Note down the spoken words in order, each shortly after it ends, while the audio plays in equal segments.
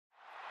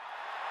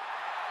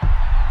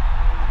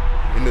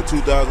In the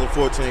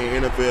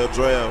 2014 NFL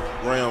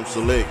Draft, Rams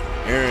select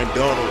Aaron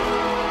Donald.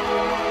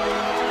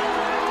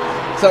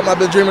 Something I've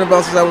been dreaming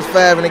about since I was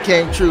 5 and it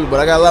came true, but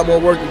I got a lot more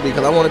work to do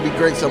because I want to be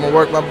great, so I'm going to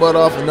work my butt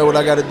off and know what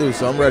I got to do,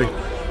 so I'm ready.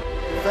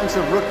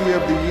 Defensive Rookie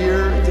of the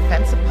Year.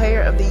 Defensive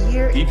Player of the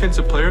Year.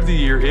 Defensive Player of the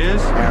Year is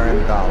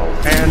Aaron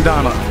Donald. Aaron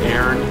Donald.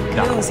 Aaron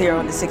Donald. News here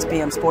on the 6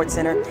 p.m. Sports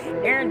Center.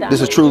 Aaron Donald.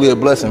 This is truly a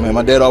blessing, man.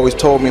 My dad always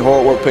told me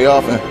hard work pay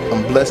off, and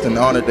I'm blessed and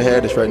honored to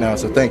have this right now,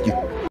 so thank you.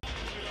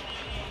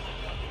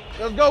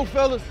 Let's go,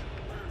 fellas.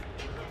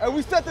 And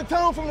we set the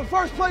tone from the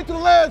first play to the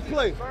last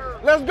play.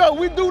 Let's go.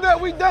 We do that,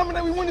 we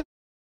dominate, we win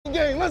the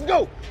game. Let's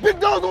go. Big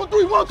dogs on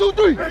 3. 1, 2,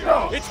 3.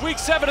 It's week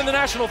 7 in the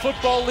National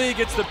Football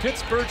League. It's the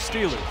Pittsburgh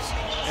Steelers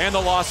and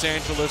the Los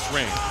Angeles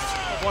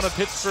Rams. One of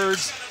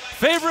Pittsburgh's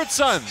favorite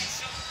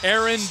sons,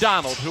 Aaron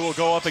Donald, who will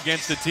go up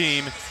against the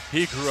team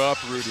he grew up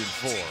rooting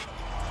for.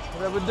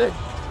 Whatever day.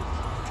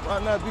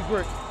 Why not be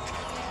great?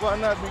 Why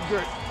not be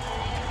great?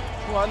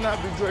 Why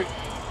not be great?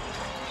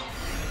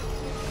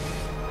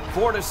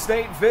 Florida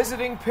State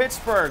visiting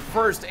Pittsburgh.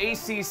 First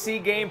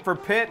ACC game for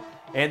Pitt,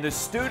 and the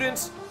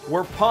students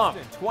were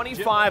pumped.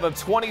 25 of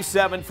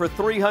 27 for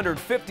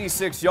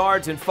 356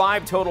 yards and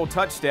 5 total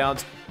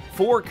touchdowns,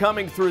 4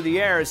 coming through the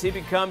air as he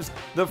becomes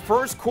the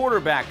first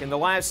quarterback in the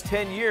last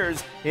 10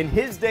 years in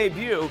his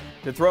debut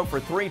to throw for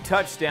 3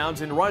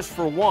 touchdowns and rush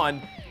for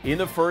 1 in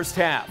the first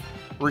half.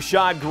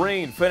 Rashad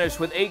Green finished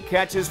with 8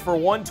 catches for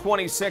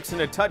 126 and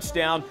a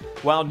touchdown,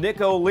 while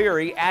Nick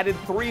O'Leary added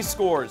 3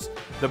 scores.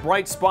 The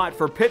bright spot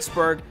for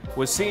Pittsburgh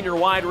was senior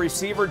wide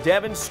receiver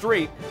Devin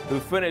Street, who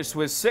finished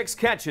with 6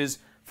 catches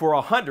for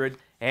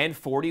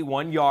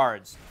 141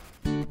 yards.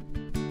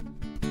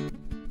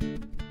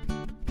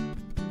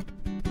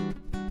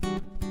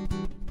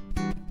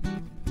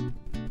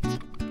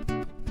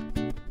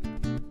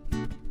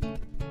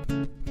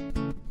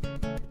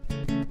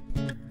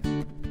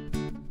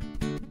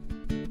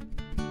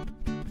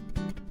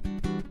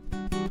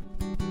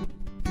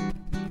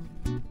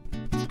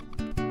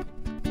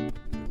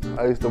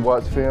 I used to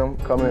watch film,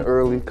 come in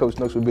early. Coach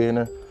Nooks would be in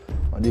there.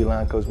 My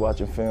D-line coach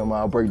watching film.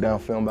 I'll break down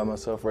film by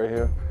myself right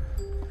here.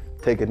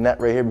 Take a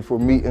nap right here before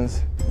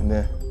meetings, and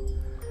then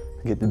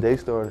get the day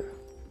started.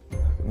 I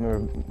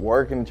remember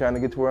working and trying to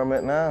get to where I'm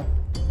at now.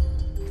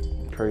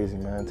 Crazy,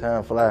 man.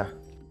 Time fly.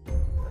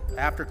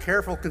 After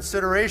careful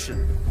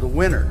consideration, the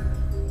winner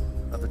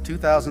of the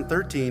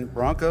 2013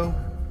 Bronco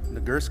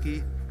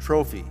Nagurski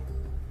Trophy,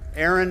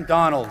 Aaron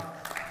Donald,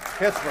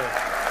 Pittsburgh.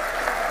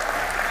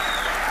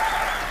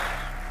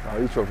 All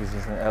these trophies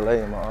is in LA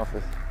in my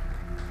office.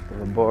 The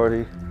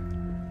Lombardi,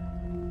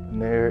 the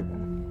Narek,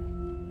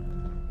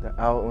 the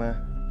Outland,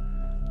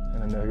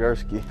 and the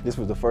Nagurski. This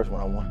was the first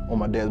one I won on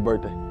my dad's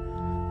birthday.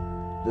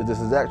 This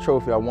exact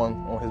trophy I won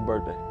on his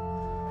birthday.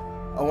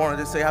 I wanted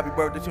to say happy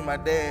birthday to my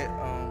dad.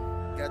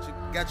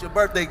 Got your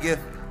birthday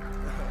gift.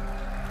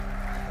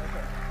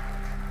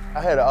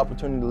 I had an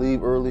opportunity to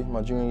leave early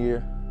my junior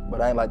year, but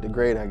I ain't like the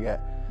grade I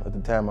got. At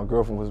the time, my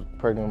girlfriend was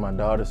pregnant with my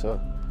daughter,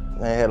 so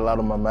I had a lot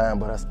on my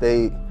mind, but I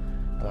stayed.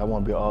 I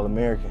want to be an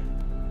All-American.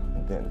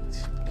 And then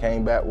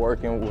came back was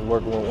working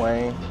with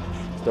Wayne,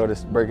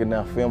 started breaking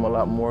down film a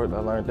lot more. I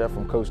learned that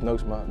from Coach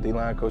Nooks, my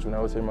D-line coach, when I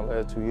was here my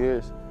last 2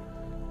 years.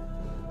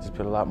 Just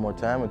put a lot more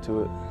time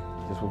into it,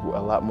 just with a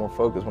lot more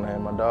focus when I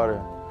had my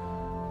daughter.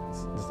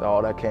 Just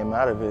all that came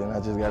out of it, and I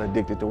just got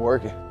addicted to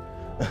working.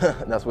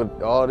 That's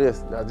what all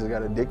this, I just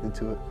got addicted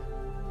to it.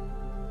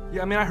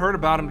 Yeah, I mean, I heard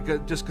about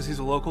him just because he's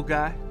a local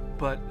guy,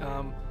 but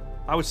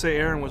I would say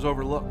Aaron was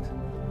overlooked.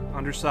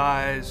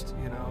 Undersized,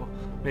 you know,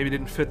 maybe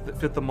didn't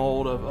fit the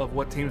mold of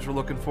what teams were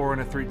looking for in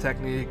a 3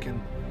 technique,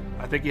 and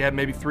I think he had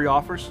maybe 3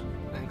 offers,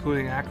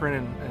 including Akron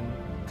and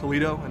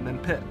Toledo, and then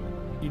Pitt.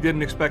 You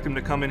didn't expect him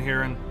to come in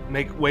here and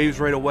make waves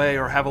right away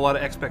or have a lot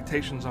of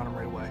expectations on him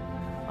right away.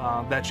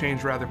 That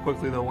changed rather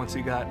quickly, though, once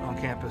he got on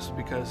campus,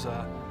 because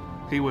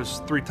he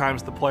was 3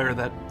 times the player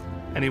that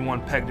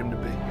anyone pegged him to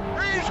be.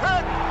 He's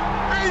hit!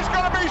 He's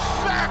going to be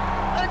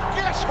sacked! And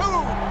guess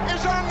who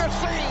is on the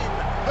scene?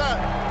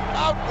 The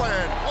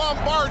Outland,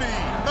 Lombardi,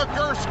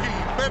 Nagurski,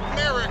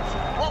 Bednarik.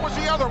 What was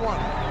the other one?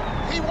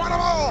 He won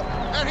them all,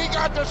 and he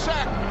got the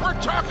sack. We're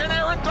talking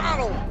Aaron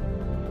Donald.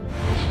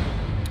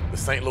 The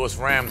St. Louis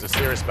Rams are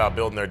serious about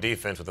building their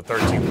defense. With the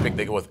 13th pick,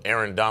 they go with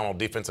Aaron Donald,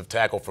 defensive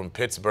tackle from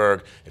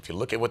Pittsburgh. If you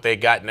look at what they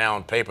got now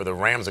on paper, the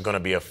Rams are going to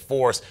be a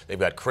force. They've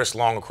got Chris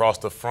Long across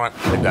the front.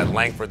 They've got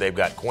Langford. They've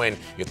got Quinn.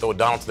 You throw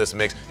Donald to this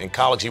mix. In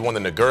college, he won the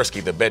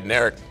Nagurski, the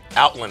Bednarik,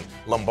 Outland,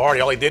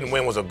 Lombardi. All he didn't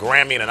win was a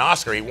Grammy and an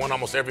Oscar. He won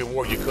almost every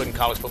award you could in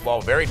college football.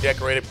 Very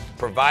decorated,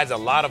 provides a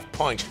lot of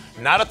punch.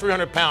 Not a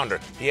 300-pounder.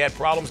 He had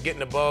problems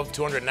getting above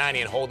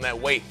 290 and holding that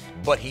weight,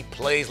 but he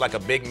plays like a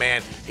big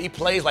man. He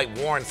plays like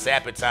Warren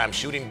Sapp at times,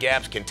 shooting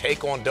gaps, can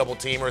take on double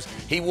teamers.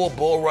 He will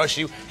bull rush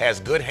you, has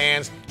good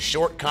hands,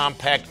 short,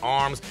 compact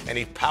arms, and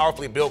he's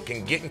powerfully built,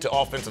 can get into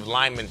offensive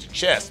linemen's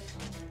chest.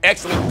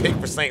 Excellent pick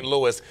for St.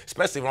 Louis,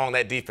 especially along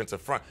that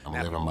defensive front. I'm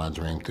living my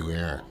dream through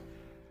Aaron.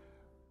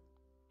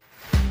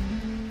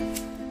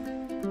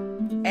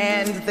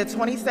 And the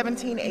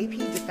 2017 AP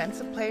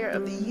Defensive Player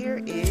of the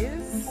Year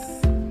is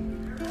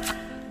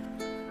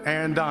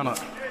Aaron Donald.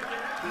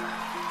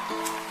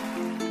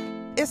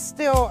 It's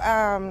still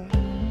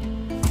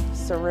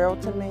surreal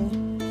to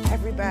me.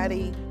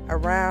 Everybody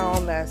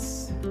around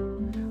us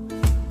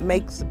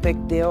makes a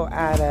big deal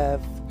out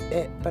of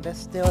it, but it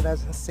still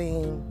doesn't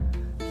seem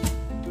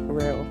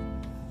real.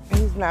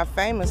 He's not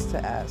famous to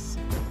us.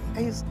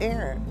 He's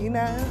Aaron, you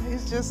know?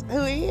 He's just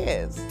who he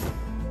is.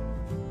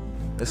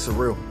 It's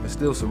surreal. It's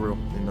still surreal,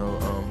 you know,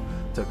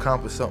 to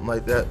accomplish something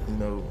like that, you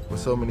know, with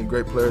so many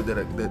great players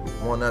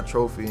that won that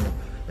trophy,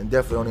 and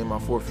definitely only in my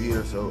 4th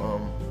year.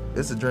 So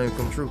it's a dream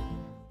come true.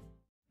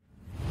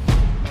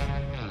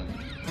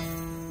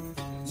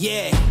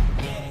 Yeah.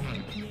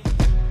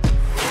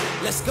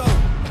 Let's go.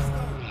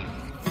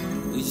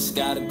 We just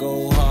gotta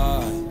go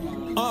hard.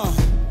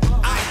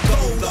 I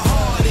go the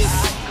hardest.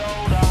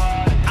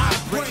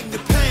 I bring the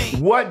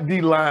pain. What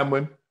D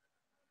lineman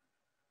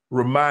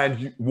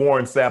reminds you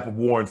Warren Sapp of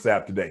Warren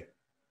Sapp today?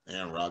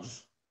 Aaron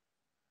Rodgers.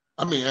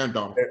 I mean Aaron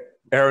Donald.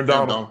 Aaron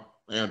Donald.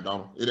 Aaron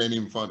Donald. It ain't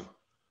even funny.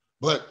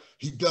 But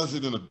he does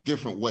it in a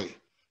different way.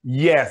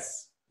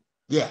 Yes.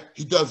 Yeah,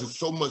 he does it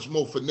so much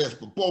more finesse.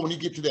 But boy, when he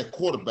get to that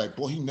quarterback,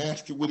 boy, he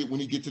nasty with it when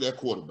he get to that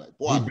quarterback.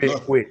 Boy, He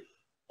big quick.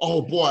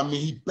 Oh boy, I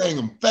mean he bang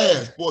him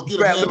fast. Boy, get him.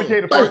 Let me tell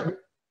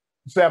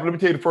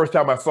you the first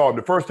time I saw him.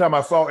 The first time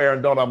I saw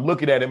Aaron Donald, I'm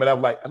looking at him and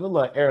I'm like, I look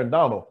like Aaron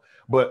Donald.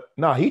 But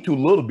nah, he too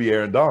little to be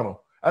Aaron Donald.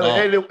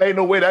 Ain't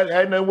no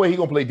way he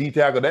gonna play D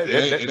tackle. That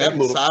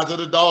the size of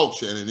the dog,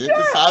 Shannon. It's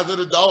the size of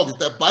the dog. It's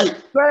that bite.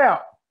 Yeah.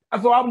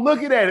 So I'm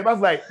looking at him. I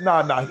was like,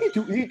 nah, he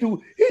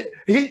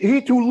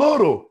too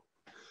little.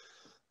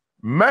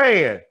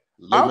 Man,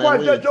 I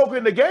watched that joke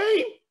in the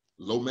game.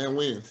 Low man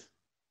wins.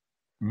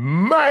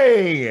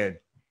 Man,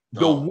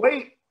 the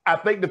way I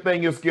think the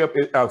thing is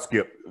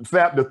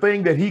Sapp, the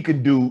thing that he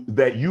can do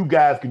that you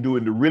guys can do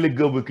and the really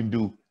good ones can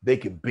do, they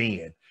can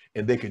bend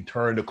and they can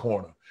turn the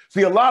corner.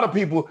 See, a lot of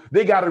people,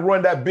 they got to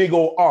run that big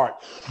old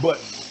arc, but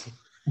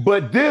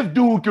this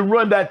dude can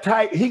run that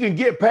tight. He can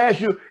get past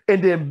you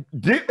and then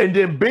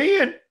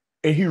bend,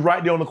 and he's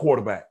right there on the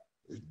quarterback.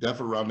 It's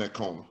definitely around that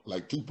corner.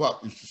 Like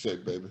Tupac used to say,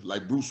 baby.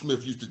 Like Bruce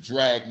Smith used to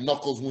drag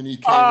Knuckles when he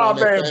came around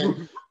that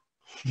thing.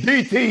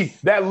 DT,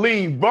 that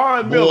lean,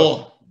 Von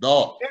Miller.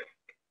 Dog.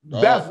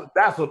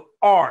 That's an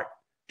art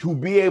to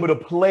be able to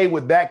play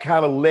with that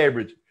kind of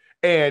leverage.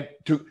 And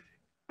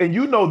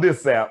you know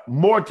this, Sapp,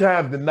 more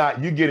times than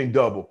not, you're getting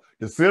double.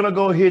 The center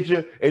gonna hit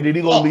you, and then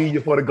he gonna lead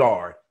you for the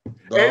guard.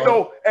 Ain't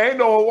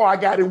no, I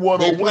got it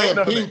one on one.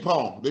 They playing ping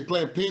pong. They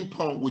playing ping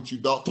pong with you,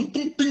 dog. Ding,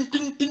 ding, ding,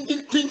 ding, ding,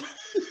 ding, ding.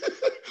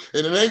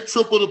 And it ain't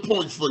triple the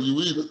points for you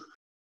either.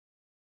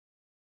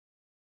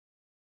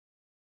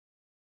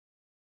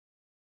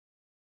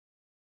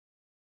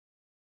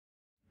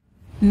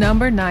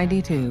 Number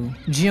 92,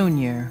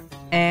 Junior,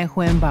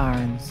 Anquin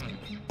Barnes.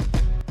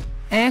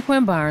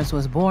 Anquin Barnes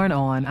was born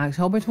on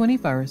October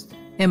 21st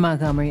in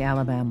Montgomery,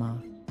 Alabama.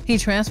 He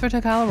transferred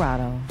to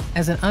Colorado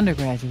as an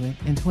undergraduate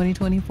in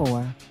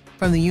 2024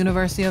 from the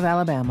University of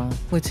Alabama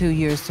with 2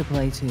 years to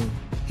play too.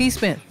 He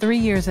spent 3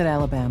 years at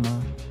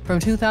Alabama from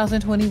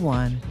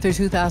 2021 through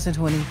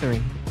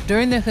 2023.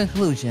 During the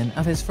conclusion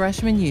of his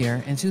freshman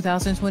year in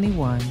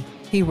 2021,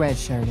 he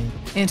redshirted.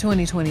 In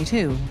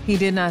 2022, he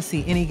did not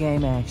see any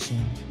game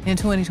action. In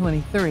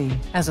 2023,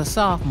 as a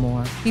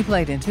sophomore, he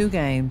played in 2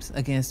 games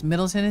against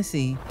Middle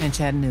Tennessee and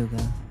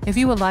Chattanooga. If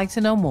you would like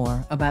to know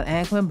more about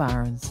Anquin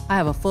Barnes, I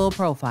have a full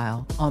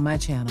profile on my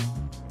channel.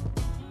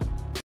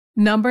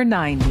 Number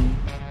 90,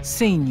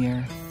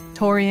 Senior,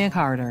 Torian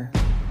Carter.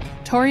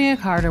 Torian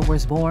Carter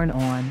was born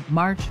on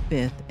March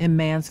 5th in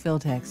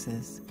Mansfield,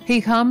 Texas. He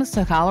comes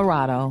to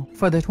Colorado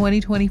for the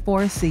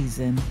 2024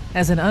 season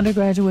as an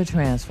undergraduate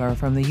transfer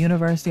from the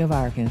University of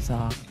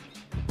Arkansas.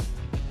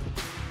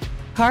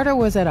 Carter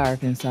was at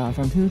Arkansas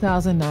from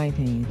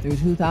 2019 through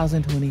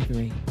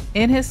 2023.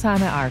 In his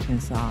time at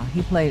Arkansas,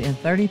 he played in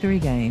 33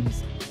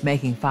 games,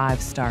 making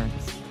 5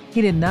 starts.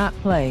 He did not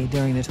play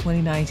during the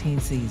 2019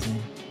 season.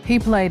 He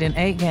played in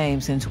 8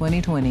 games in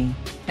 2020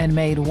 and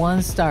made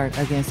 1 start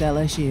against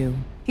LSU.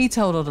 He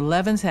totaled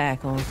 11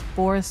 tackles,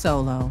 4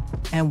 solo,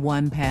 and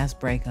 1 pass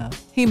breakup.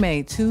 He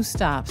made 2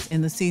 stops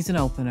in the season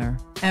opener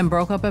and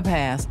broke up a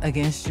pass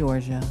against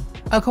Georgia.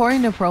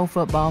 According to Pro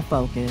Football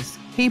Focus,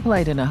 he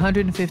played in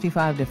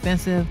 155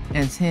 defensive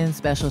and 10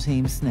 special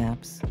team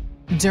snaps.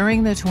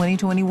 During the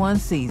 2021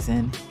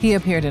 season, he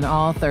appeared in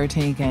all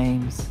 13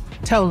 games,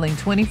 totaling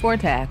 24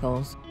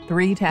 tackles,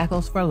 3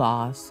 tackles for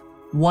loss,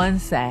 1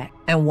 sack,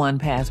 and 1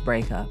 pass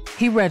breakup.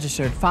 He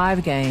registered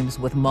 5 games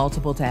with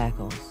multiple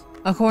tackles.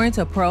 According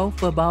to Pro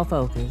Football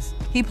Focus,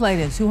 he played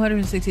in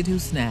 262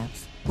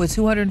 snaps, with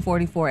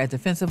 244 at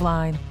defensive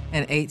line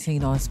and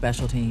 18 on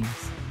special teams.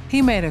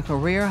 He made a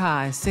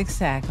career-high 6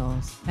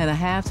 tackles and a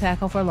half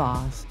tackle for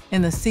loss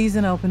in the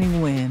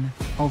season-opening win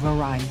over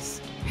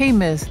Rice. He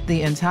missed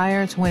the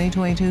entire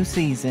 2022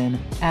 season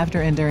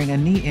after enduring a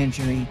knee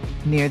injury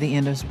near the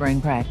end of spring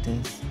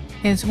practice.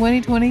 In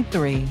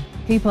 2023,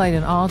 he played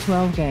in all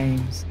 12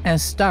 games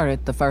and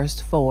started the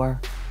first 4.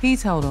 He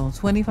totaled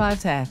 25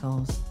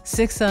 tackles,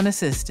 6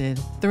 unassisted,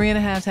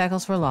 3.5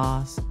 tackles for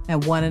loss,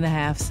 and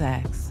 1.5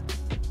 sacks.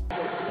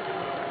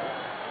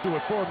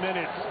 With 4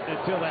 minutes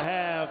until the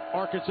half,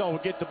 Arkansas will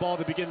get the ball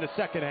to begin the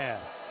second half.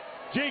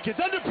 Jenkins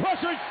under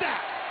pressure and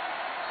sacked.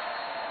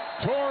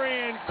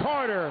 Torian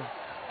Carter.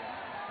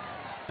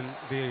 And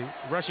the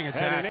rushing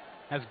attack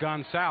has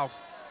gone south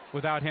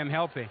without him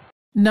helping.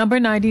 Number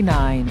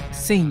 99,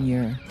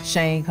 senior,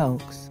 Shane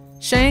Cox.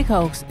 Shane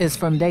Cox is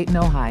from Dayton,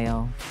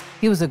 Ohio.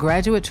 He was a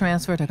graduate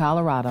transfer to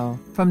Colorado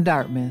from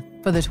Dartmouth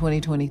for the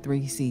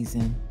 2023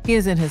 season. He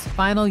is in his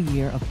final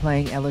year of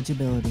playing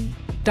eligibility.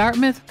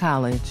 Dartmouth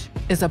College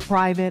is a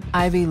private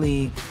Ivy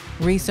League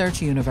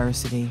research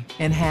university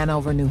in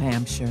Hanover, New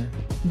Hampshire.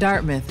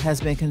 Dartmouth has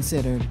been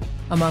considered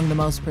among the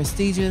most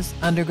prestigious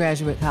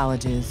undergraduate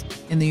colleges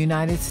in the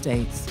United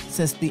States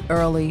since the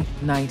early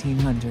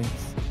 1900s.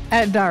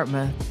 At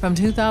Dartmouth, from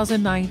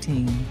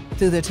 2019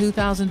 through the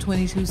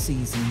 2022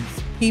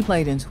 seasons, he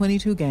played in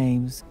 22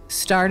 games,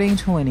 starting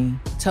 20,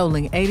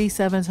 totaling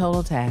 87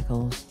 total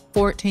tackles,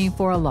 14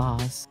 for a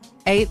loss,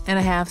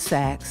 8.5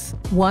 sacks,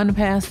 1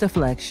 pass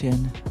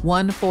deflection,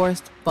 1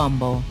 forced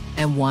fumble,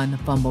 and 1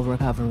 fumble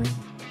recovery.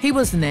 He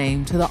was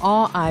named to the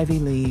All-Ivy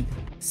League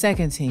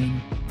second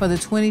team for the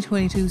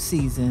 2022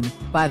 season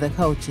by the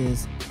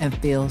coaches and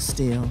Phil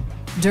Steele.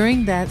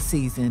 During that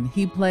season,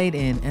 he played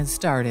in and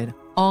started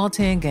all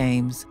 10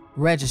 games,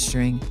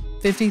 registering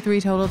 53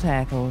 total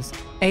tackles,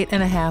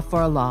 8.5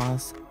 for a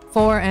loss,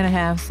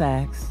 4.5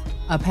 sacks,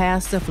 a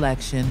pass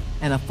deflection,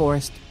 and a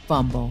forced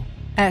fumble.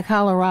 At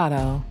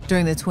Colorado,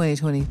 during the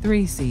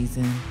 2023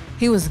 season,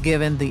 he was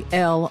given the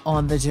L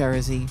on the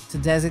jersey to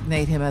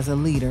designate him as a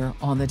leader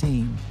on the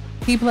team.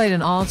 He played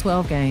in all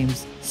 12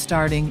 games,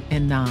 starting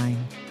in 9.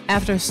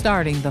 After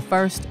starting the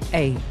first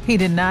 8, he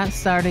did not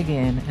start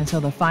again until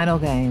the final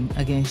game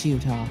against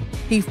Utah.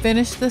 He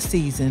finished the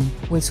season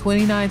with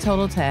 29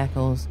 total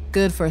tackles,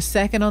 good for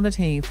second on the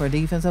team for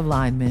defensive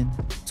linemen,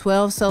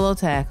 12 solo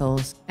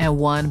tackles, and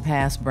 1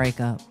 pass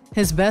breakup.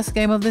 His best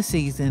game of the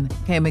season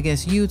came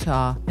against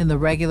Utah in the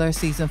regular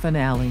season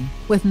finale,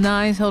 with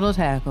 9 total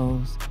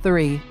tackles,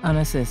 3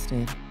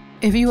 unassisted.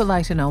 If you would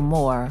like to know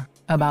more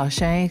about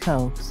Shane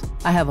Cox,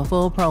 I have a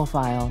full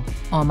profile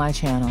on my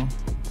channel.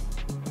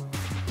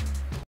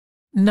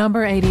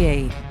 Number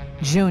 88,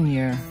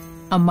 junior,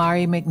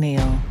 Amari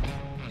McNeil.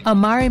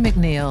 Amari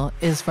McNeil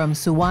is from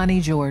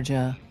Suwanee,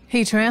 Georgia.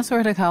 He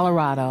transferred to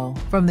Colorado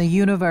from the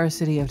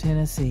University of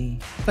Tennessee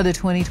for the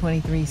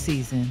 2023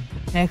 season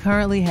and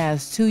currently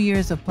has 2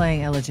 years of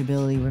playing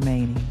eligibility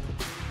remaining.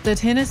 The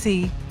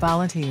Tennessee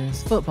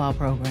Volunteers football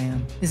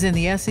program is in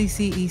the SEC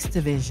East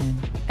Division,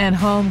 and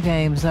home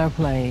games are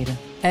played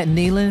at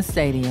Neyland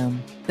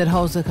Stadium that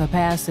holds a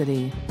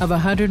capacity of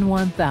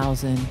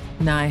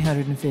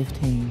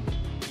 101,915.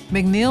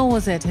 McNeil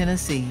was at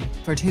Tennessee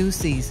for 2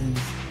 seasons,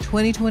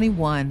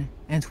 2021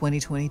 and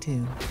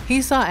 2022.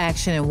 He saw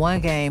action in 1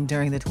 game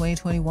during the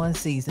 2021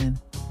 season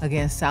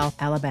against South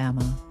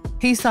Alabama.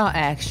 He saw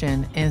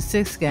action in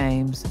 6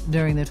 games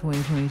during the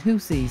 2022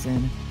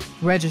 season,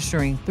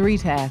 registering 3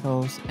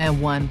 tackles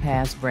and 1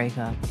 pass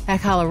breakup.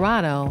 At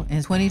Colorado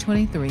in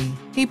 2023,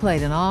 he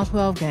played in all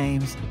 12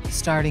 games,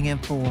 starting in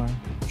 4.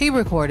 He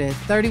recorded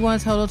 31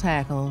 total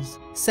tackles,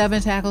 7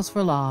 tackles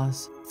for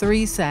loss,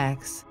 3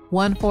 sacks,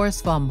 1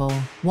 forced fumble,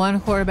 1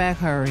 quarterback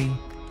hurry,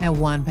 and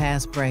 1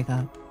 pass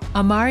breakup.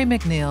 Amari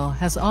McNeil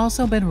has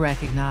also been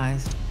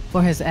recognized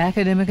for his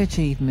academic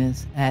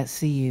achievements at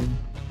CU.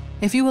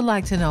 If you would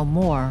like to know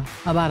more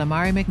about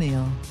Amari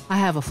McNeil, I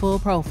have a full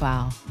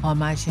profile on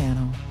my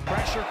channel.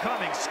 Pressure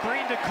coming,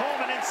 screen to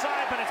Coleman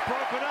inside, but it's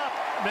broken up.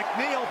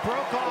 McNeil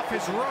broke off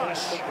his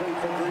rush.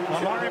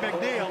 Amari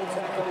McNeil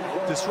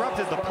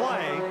disrupted the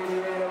play,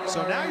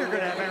 so now you're going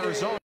to have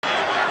Arizona.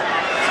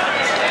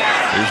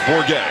 Here's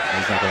Bourget.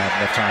 He's not going to have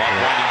enough time for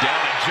it. Winding down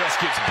and just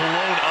gets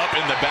blown up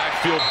in the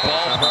backfield.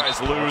 Ball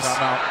flies loose.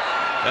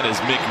 That is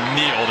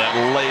McNeil that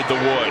laid the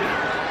wood.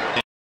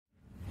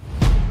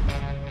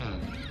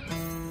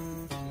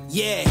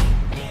 Yeah.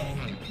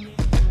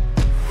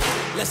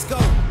 Let's go.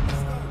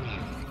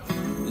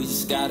 We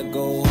just gotta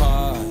go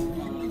hard.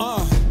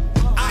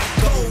 I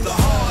go the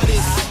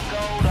hardest.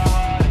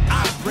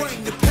 I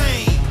bring the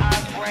pain.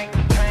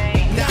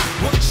 Not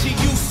what you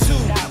used to.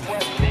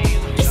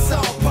 It's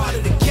all part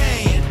of the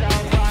game.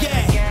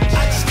 Yeah,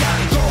 I just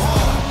gotta go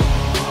hard.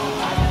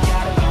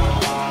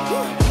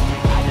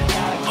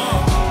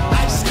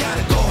 I just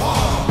gotta go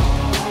hard.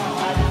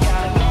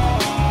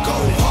 Go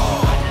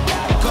hard.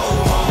 Go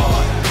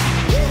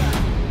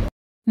hard.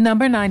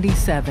 Number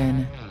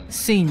 97,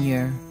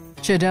 senior,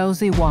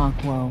 Chidozie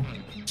Nwankwo.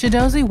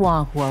 Chidozie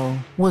Nwankwo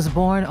was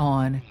born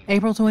on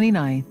April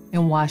 29th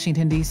in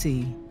Washington,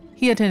 D.C.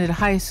 He attended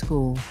high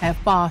school at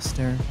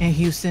Foster in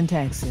Houston,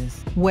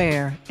 Texas,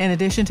 where, in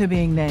addition to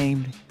being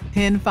named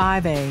Penn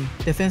 5A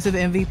Defensive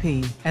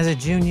MVP as a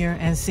junior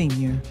and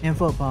senior in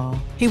football,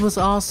 he was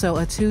also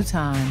a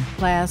 2-time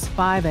Class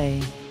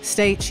 5A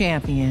state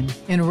champion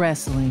in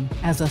wrestling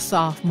as a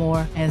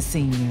sophomore and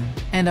senior,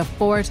 and a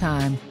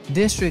 4-time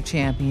district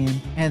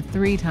champion and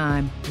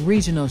 3-time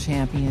regional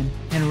champion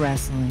in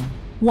wrestling.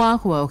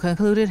 Nwankwo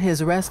concluded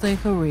his wrestling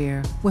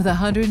career with a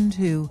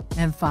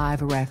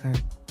 102-5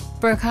 record.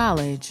 For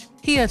college,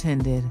 he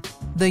attended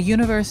the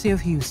University of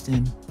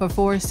Houston for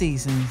 4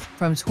 seasons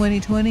from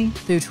 2020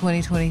 through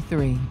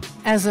 2023.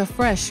 As a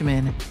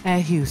freshman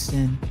at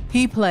Houston,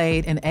 he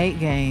played in 8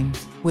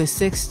 games with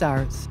 6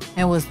 starts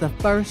and was the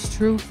first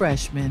true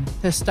freshman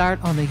to start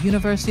on the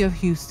University of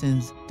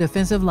Houston's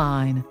defensive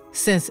line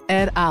since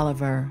Ed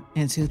Oliver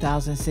in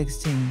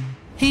 2016.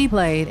 He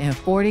played in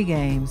 40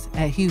 games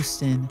at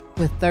Houston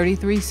with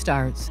 33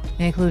 starts,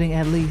 including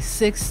at least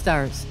 6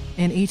 starts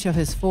in each of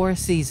his 4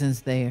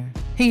 seasons there.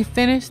 He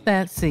finished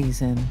that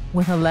season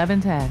with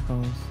 11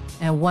 tackles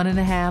and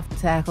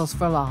 1.5 tackles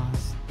for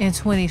loss. In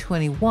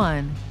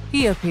 2021,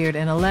 he appeared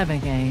in 11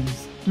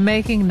 games,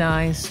 making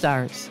 9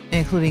 starts,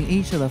 including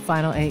each of the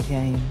final 8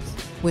 games,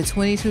 with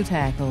 22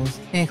 tackles,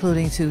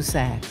 including 2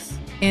 sacks.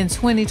 In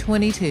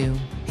 2022,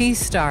 he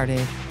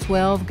started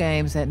 12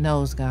 games at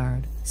nose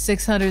guard,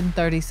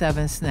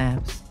 637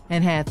 snaps,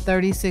 and had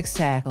 36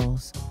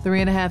 tackles,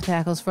 3.5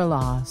 tackles for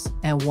loss,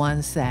 and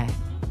 1 sack.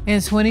 In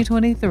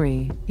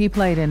 2023, he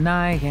played in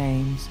 9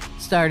 games,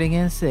 starting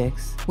in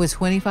 6, with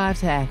 25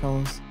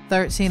 tackles,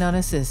 13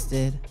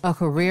 unassisted, a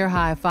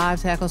career-high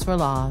 5 tackles for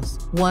loss,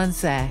 1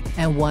 sack,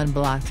 and 1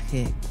 blocked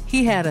kick.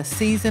 He had a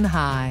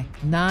season-high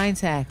 9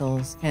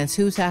 tackles and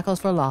 2 tackles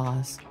for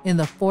loss in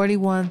the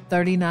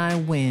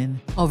 41-39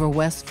 win over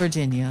West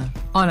Virginia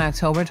on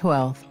October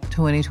 12,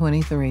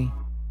 2023.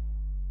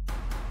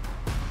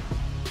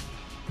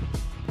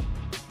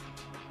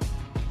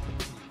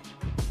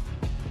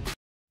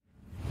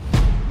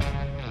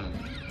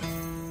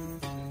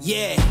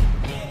 Yeah.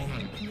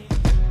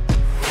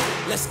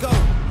 Let's go.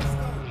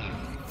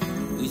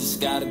 We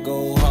just gotta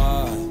go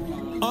hard.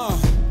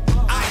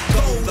 I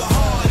go the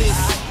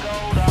hardest.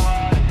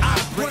 I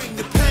bring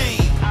the pain.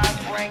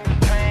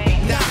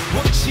 Not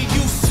what you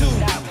used to.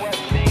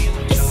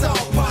 It's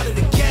all part of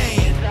the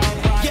game.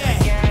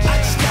 Yeah. I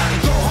just gotta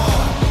go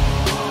hard.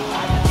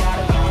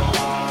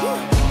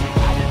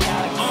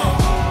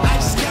 I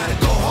just gotta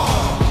go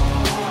hard.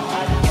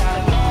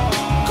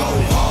 Go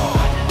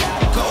hard.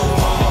 Go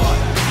hard.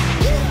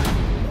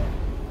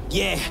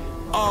 Yeah.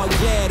 Oh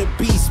yeah, the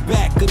beast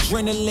back.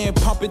 Adrenaline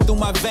pumping through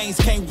my veins,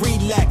 can't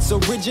relax.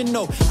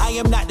 Original, I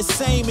am not the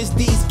same as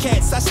these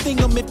cats. I sting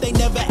them if they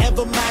never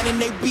ever mind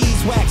and they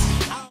beeswax.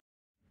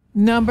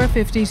 Number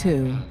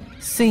 52,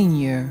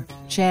 senior,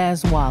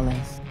 Chaz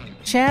Wallace.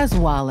 Chaz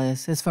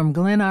Wallace is from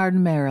Glenarden,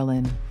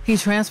 Maryland. He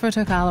transferred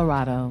to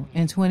Colorado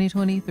in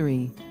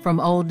 2023 from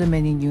Old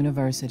Dominion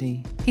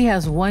University. He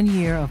has 1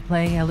 year of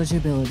playing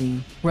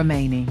eligibility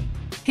remaining.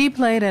 He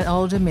played at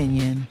Old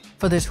Dominion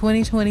for the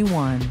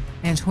 2021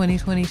 and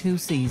 2022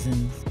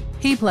 seasons.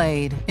 He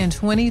played in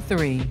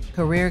 23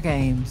 career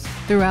games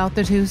throughout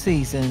the 2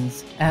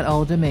 seasons at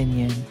Old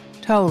Dominion,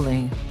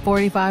 totaling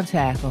 45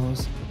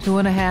 tackles,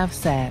 2.5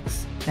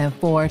 sacks, and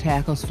 4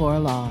 tackles for a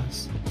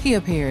loss. He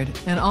appeared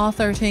in all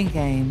 13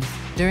 games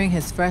during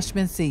his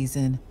freshman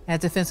season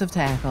at defensive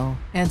tackle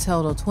and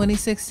totaled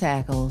 26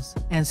 tackles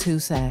and 2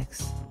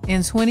 sacks.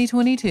 In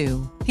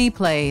 2022, he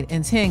played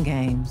in 10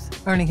 games,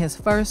 earning his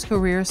first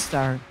career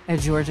start at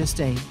Georgia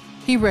State.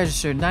 He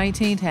registered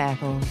 19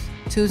 tackles,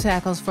 2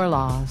 tackles for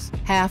loss,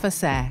 half a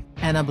sack,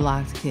 and a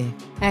blocked kick.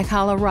 At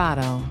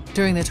Colorado,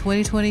 during the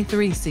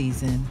 2023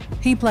 season,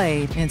 he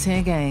played in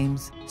 10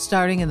 games,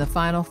 starting in the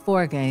final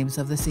 4 games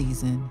of the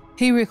season.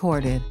 He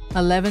recorded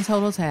 11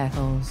 total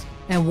tackles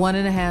and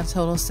 1.5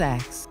 total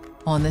sacks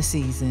on the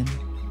season.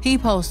 He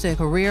posted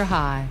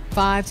career-high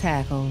 5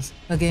 tackles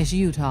against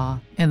Utah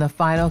in the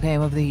final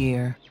game of the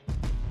year.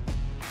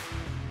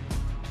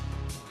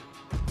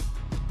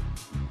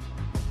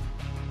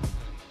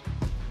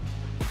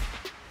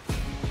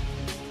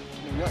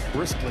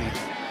 Briskly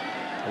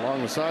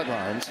along the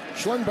sidelines.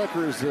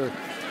 Schlenbecker is the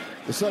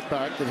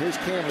setback, and here's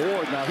Cam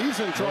Ward. Now he's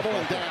in trouble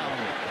and down.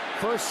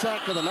 First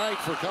sack of the night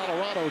for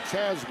Colorado.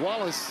 Chaz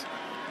Wallace,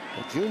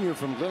 a junior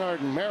from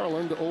Glenarden,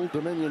 Maryland, Old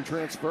Dominion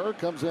transfer,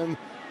 comes in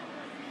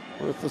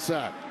with the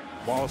sack.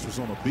 Wallace was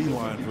on a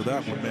beeline for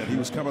that one, man. He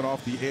was coming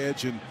off the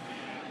edge, and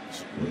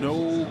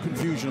no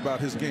confusion about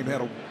his game.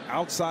 Had an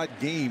outside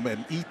game,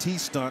 an ET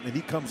stunt, and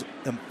he comes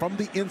in from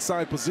the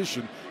inside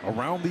position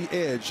around the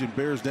edge and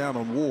bears down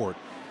on Ward.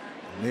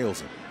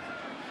 Nails him.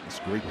 That's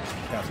great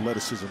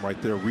athleticism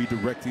right there,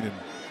 redirecting and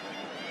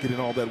getting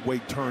all that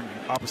weight turned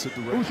opposite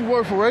direction. Who's you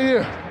work for right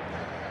here?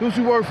 Who's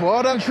you work for?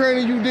 All that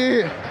training you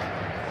did,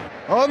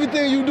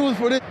 everything you do is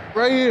for this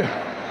right here.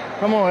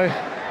 Come on,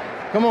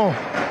 hey. Come on.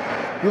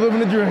 You're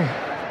living the dream.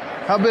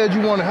 How bad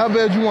you want it? How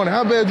bad you want it?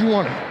 How bad you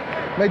want it?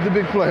 Make the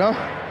big play, huh?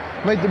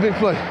 Make the big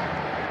play,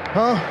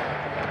 huh?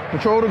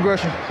 Control the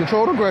aggression.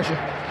 Control the aggression.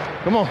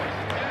 Come on.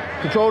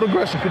 Control the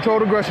aggression. Control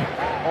the aggression.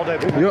 All day,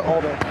 baby. Yep.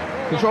 All day.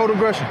 Control the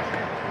aggression.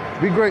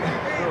 Be great.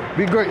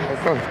 Be great.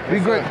 Be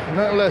great.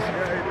 Nothing less.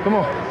 Come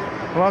on.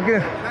 Lock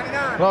in.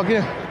 Lock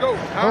in. Go.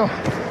 Come on.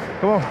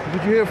 Come on.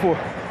 What you here for?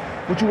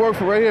 What you work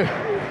for right here?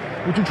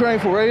 What you train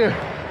for right here?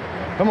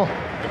 Come on.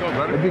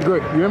 That'd be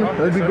great. You hear me?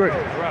 That'd be great.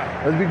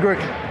 That'd be great.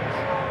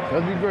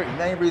 That'd be great. The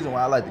main reason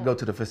why I like to go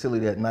to the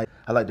facility at night,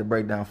 I like to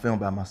break down film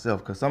by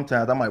myself, because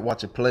sometimes I might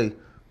watch a play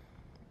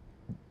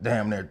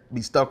damn near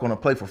be stuck on a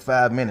play for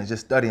 5 minutes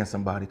just studying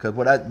somebody. Because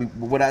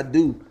what I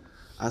do,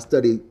 I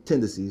study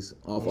tendencies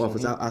off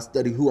offense. I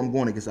study who I'm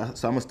going against.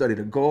 So I'm gonna study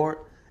the guard,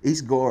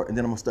 each guard, and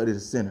then I'm gonna study the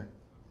center.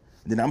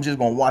 Then I'm just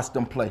gonna watch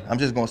them play. I'm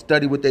just gonna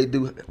study what they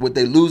do, what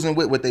they losing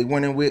with, what they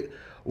winning with,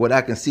 what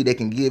I can see they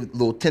can give,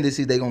 little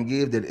tendencies they gonna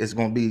give that it's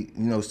gonna be,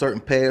 you know, certain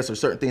pass or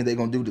certain things they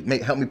gonna do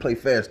to help me play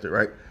faster,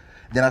 right?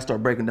 Then I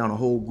start breaking down the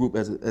whole group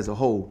as a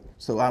whole.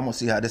 So I'm gonna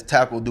see how this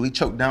tackle, do he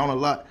choke down a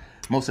lot?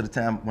 Most of the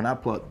time when I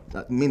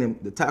pluck, meaning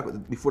the tackle,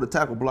 before the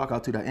tackle block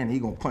out to that end, he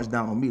gonna punch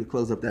down on me to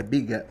close up that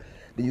B gap.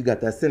 Then you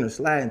got that center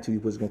sliding to you,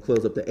 but it's gonna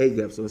close up the A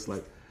gap. So it's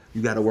like,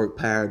 you gotta work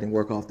power and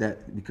work off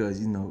that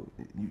because, you know,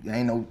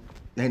 ain't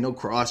no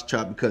cross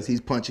chop because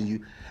he's punching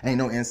you. Ain't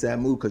no inside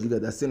move because you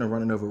got that center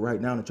running over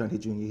right now and trying to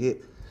hit you in your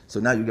hip. So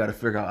now you got to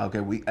figure out,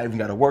 okay, I even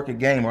got to work a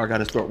game or I got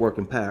to start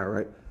working power,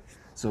 right?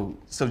 So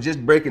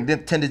just breaking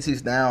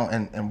tendencies down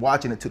and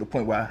watching it to the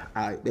point where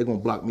they're going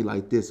to block me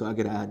like this so I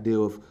get an idea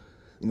of,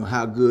 you know,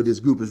 how good this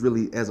group is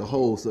really as a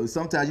whole. So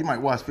sometimes you might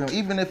watch film,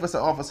 even if it's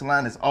an offensive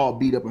line that's all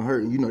beat up and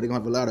hurt, and you know they're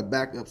going to have a lot of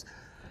backups.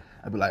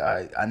 I'd be like, all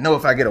right, I know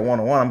if I get a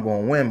one-on-one, I'm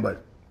going to win,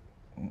 but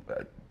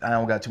I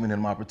don't got too many of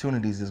them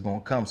opportunities that's gonna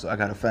come, so I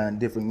gotta find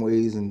different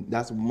ways, and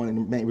that's one of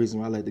the main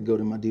reasons why I like to go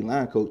to my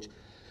D-line coach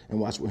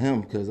and watch with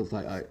him, because it's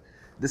like, all right,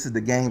 this is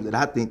the game that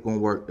I think gonna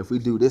work. If we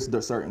do this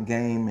certain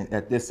game and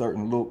at this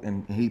certain look,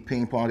 and he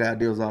ping-pong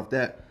ideas off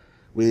that,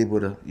 we're able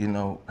to, you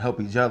know, help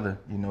each other,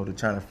 you know, to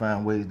try to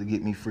find ways to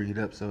get me freed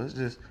up. So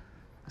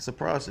it's a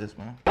process,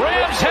 man.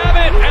 Rams have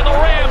it, and the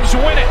Rams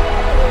win it.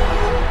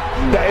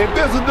 Now, if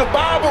this is the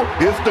Bible,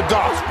 it's the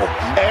gospel.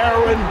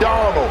 Aaron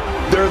Donald.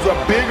 There's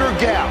a bigger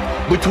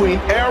gap between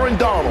Aaron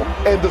Donald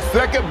and the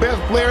second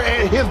best player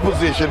at his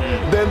position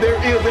than there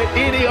is at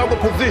any other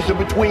position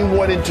between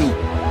 1 and 2.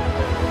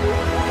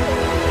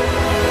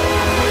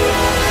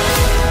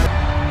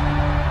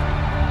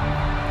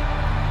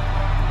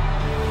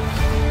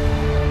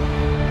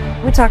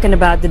 We're talking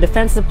about the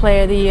Defensive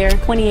Player of the Year,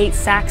 28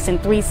 sacks in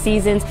 3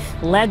 seasons,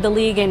 led the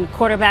league in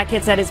quarterback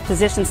hits at his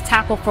positions,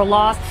 tackle for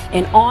loss,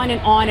 and on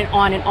and on and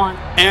on and on.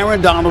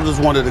 Aaron Donald is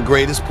one of the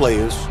greatest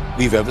players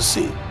we've ever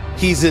seen.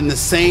 He's in the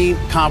same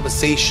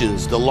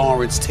conversations, the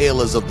Lawrence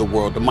Taylors of the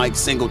world, the Mike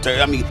Singletary.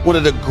 I mean, one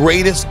of the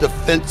greatest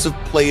defensive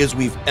players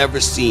we've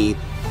ever seen.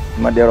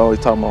 My dad always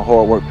taught me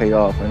hard work pay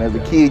off, and as a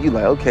kid, you're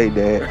like, okay,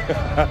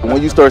 Dad.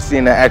 When you start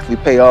seeing that actually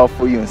pay off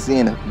for you and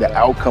seeing the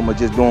outcome of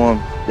just doing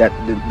that,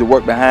 the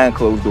work behind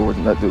closed doors,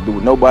 and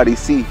what nobody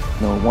see. You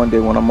know, one day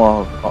when I'm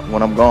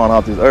gone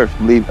off this earth,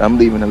 I'm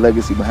leaving a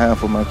legacy behind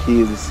for my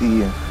kids to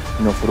see, and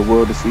you know, for the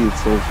world to see it.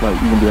 So it's like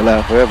you can be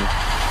alive forever.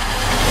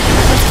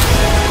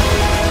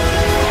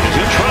 He's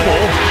in trouble,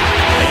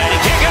 and he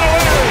can't get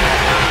away.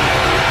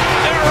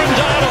 Aaron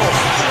Donald.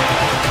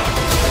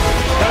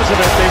 Because of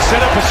it, they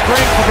set up a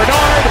screen for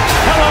Bernard.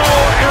 Hello,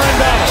 Aaron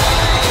Donald.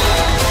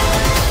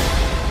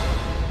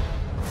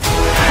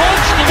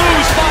 Punched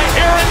loose by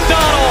Aaron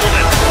Donald.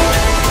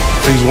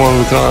 He's one of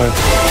a kind.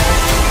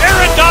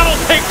 Aaron Donald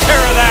takes care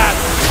of that.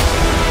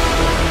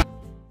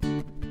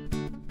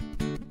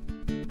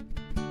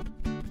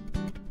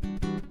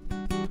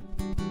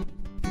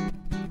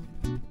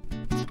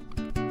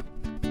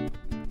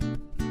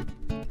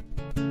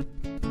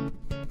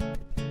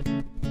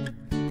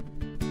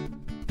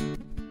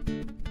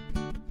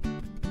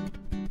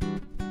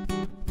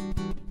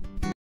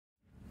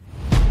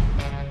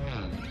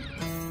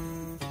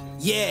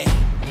 Yeah.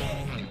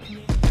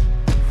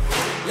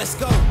 Let's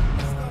go.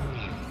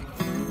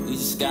 We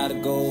just gotta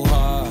go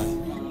hard.